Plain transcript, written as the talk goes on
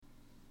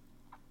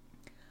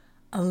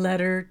A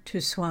letter to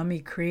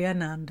Swami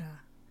Kriyananda.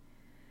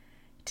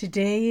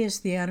 Today is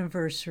the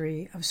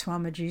anniversary of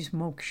Swamiji's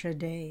Moksha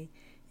Day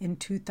in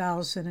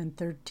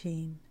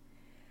 2013,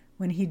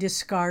 when he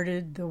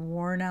discarded the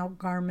worn-out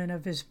garment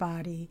of his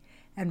body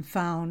and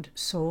found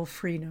soul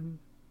freedom.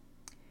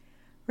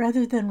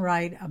 Rather than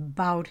write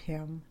about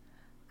him,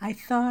 I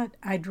thought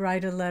I'd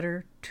write a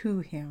letter to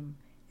him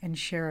and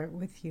share it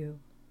with you.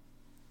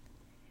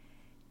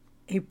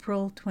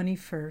 April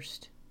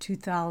 21st,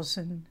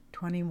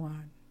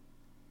 2021.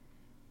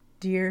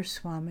 Dear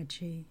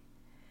Swamiji,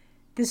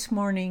 this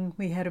morning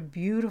we had a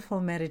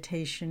beautiful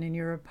meditation in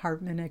your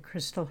apartment at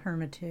Crystal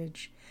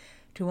Hermitage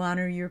to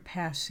honor your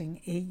passing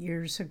 8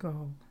 years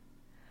ago.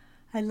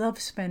 I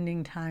love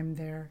spending time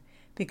there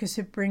because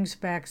it brings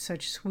back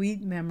such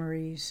sweet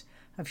memories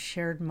of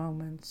shared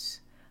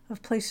moments,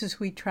 of places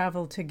we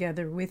traveled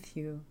together with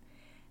you,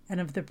 and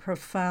of the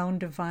profound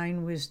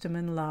divine wisdom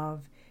and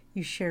love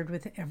you shared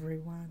with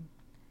everyone.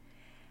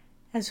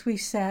 As we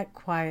sat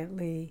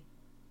quietly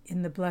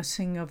in the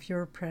blessing of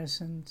your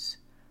presence,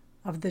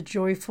 of the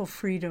joyful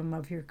freedom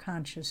of your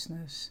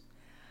consciousness,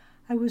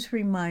 I was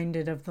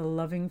reminded of the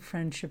loving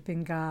friendship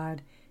in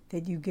God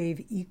that you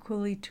gave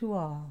equally to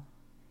all.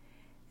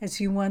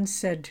 As you once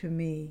said to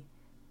me,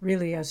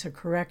 really as a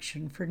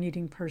correction for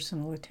needing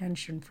personal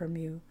attention from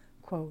you,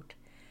 quote,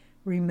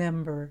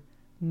 "Remember,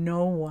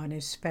 no one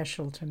is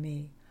special to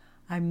me.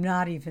 I'm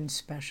not even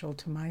special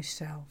to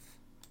myself."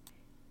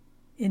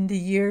 In the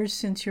years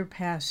since your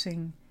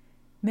passing,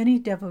 many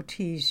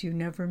devotees you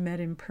never met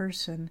in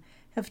person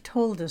have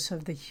told us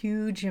of the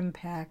huge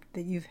impact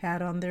that you've had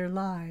on their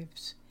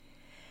lives.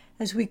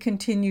 As we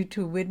continue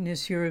to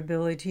witness your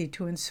ability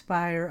to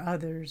inspire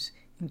others,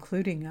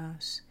 including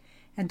us,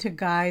 and to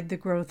guide the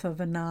growth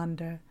of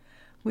Ananda,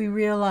 we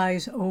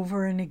realize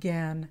over and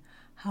again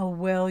how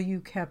well you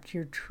kept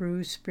your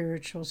true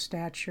spiritual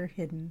stature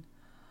hidden.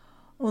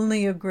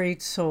 Only a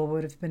great soul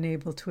would have been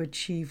able to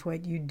achieve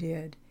what you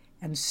did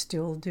and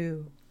still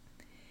do.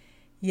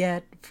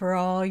 Yet, for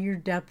all your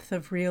depth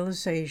of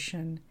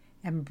realization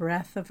and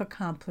breadth of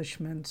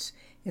accomplishments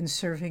in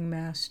serving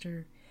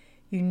Master,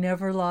 you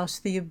never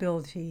lost the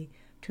ability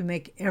to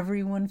make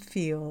everyone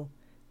feel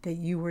that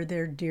you were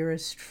their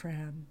dearest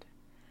friend.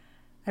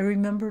 I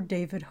remember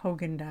David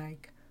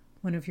Hogendijk,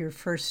 one of your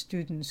first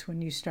students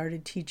when you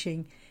started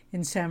teaching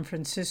in San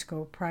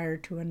Francisco prior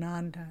to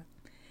Ananda,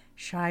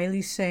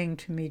 shyly saying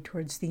to me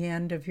towards the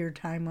end of your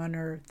time on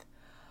earth,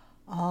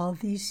 "All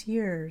these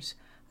years,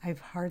 I've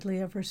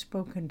hardly ever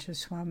spoken to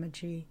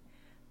Swamiji,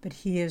 but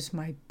he is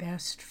my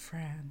best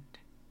friend."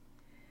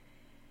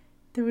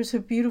 There was a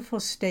beautiful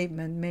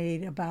statement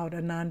made about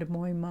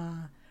Anandamoyi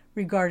Ma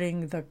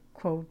regarding the,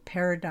 quote,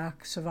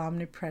 paradox of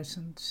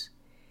omnipresence.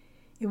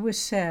 It was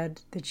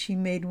said that she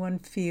made one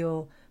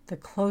feel the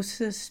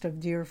closest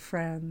of dear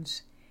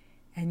friends,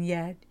 and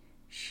yet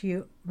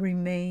she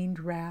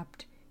remained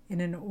wrapped in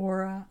an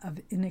aura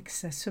of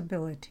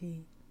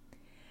inaccessibility.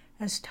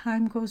 As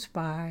time goes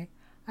by,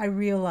 I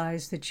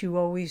realize that you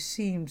always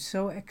seemed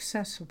so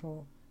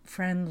accessible,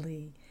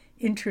 friendly,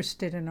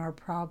 interested in our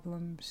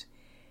problems,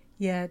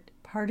 yet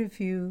part of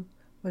you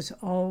was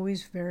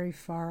always very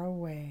far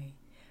away,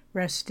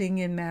 resting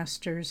in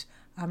Master's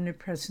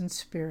omnipresent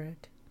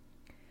spirit.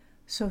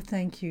 So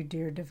thank you,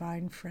 dear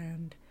divine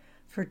friend,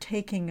 for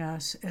taking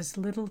us as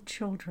little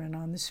children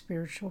on the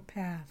spiritual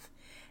path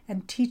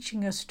and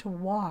teaching us to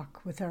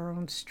walk with our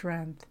own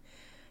strength,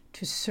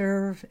 to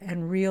serve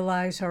and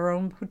realize our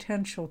own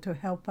potential to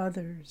help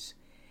others,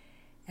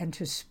 and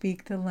to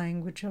speak the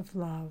language of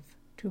love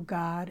to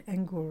God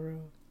and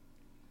Guru.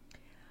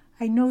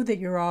 I know that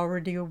you're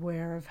already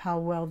aware of how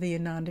well the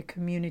Ananda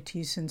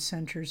communities and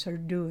centers are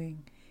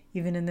doing,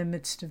 even in the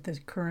midst of the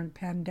current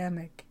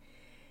pandemic.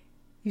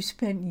 You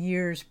spent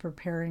years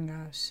preparing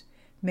us,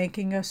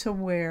 making us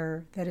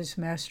aware that, as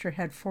Master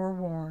had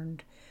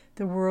forewarned,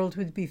 the world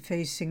would be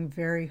facing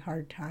very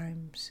hard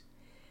times.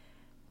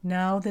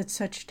 Now that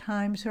such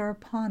times are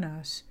upon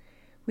us,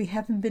 we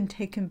haven't been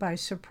taken by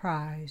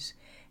surprise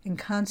and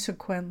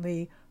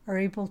consequently are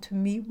able to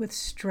meet with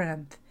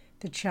strength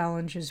the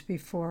challenges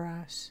before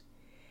us.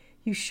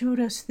 You showed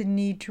us the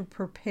need to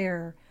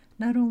prepare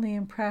not only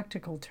in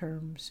practical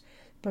terms,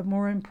 but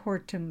more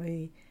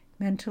importantly,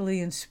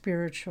 mentally and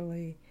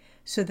spiritually,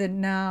 so that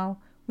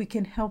now we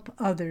can help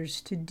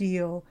others to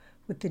deal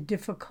with the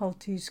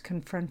difficulties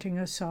confronting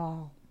us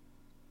all.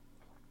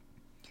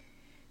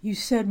 You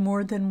said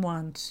more than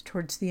once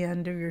towards the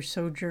end of your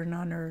sojourn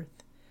on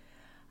earth,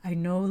 "I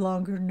no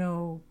longer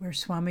know where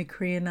Swami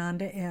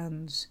Kriyananda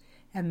ends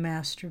and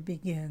Master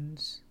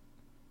begins."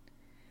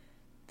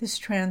 This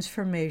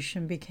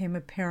transformation became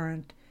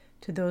apparent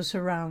to those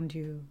around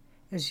you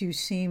as you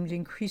seemed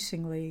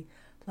increasingly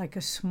like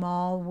a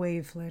small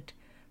wavelet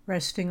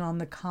resting on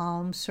the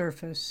calm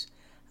surface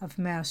of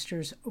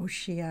Master's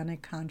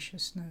oceanic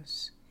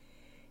consciousness.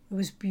 It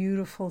was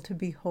beautiful to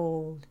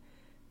behold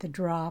the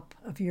drop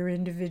of your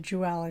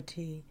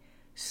individuality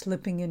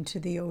slipping into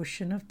the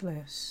ocean of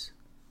bliss.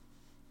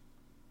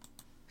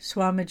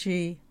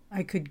 Swamiji,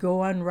 I could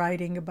go on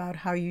writing about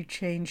how you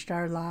changed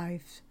our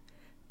lives,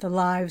 the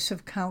lives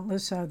of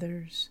countless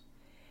others,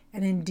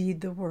 and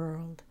indeed the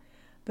world,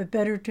 but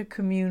better to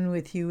commune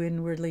with you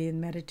inwardly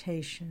in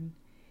meditation.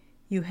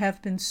 You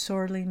have been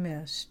sorely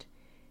missed,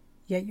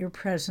 yet your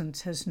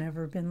presence has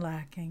never been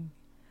lacking.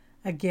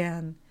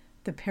 Again,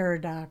 the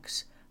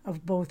paradox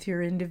of both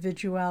your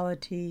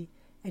individuality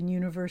and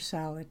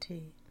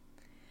universality.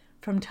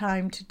 From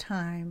time to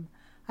time,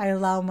 I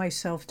allow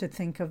myself to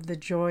think of the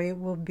joy it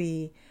will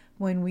be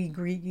when we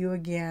greet you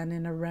again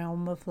in a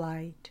realm of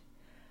light.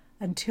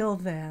 Until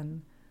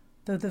then,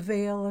 though the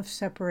veil of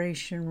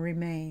separation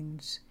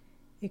remains,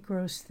 it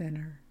grows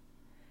thinner.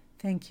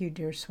 Thank you,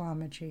 dear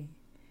Swamiji.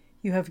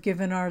 You have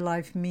given our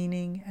life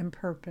meaning and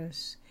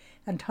purpose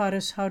and taught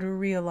us how to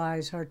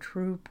realize our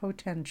true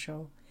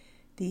potential,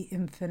 the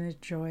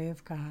infinite joy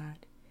of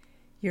God.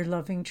 Your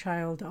loving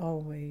child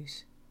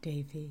always,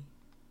 Devi.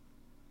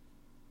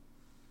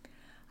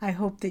 I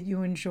hope that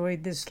you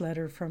enjoyed this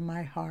letter from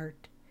my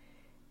heart.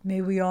 May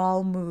we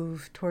all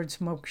move towards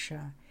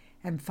Moksha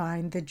and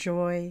find the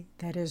joy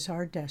that is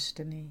our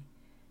destiny.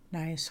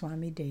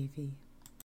 Nayaswami Devi.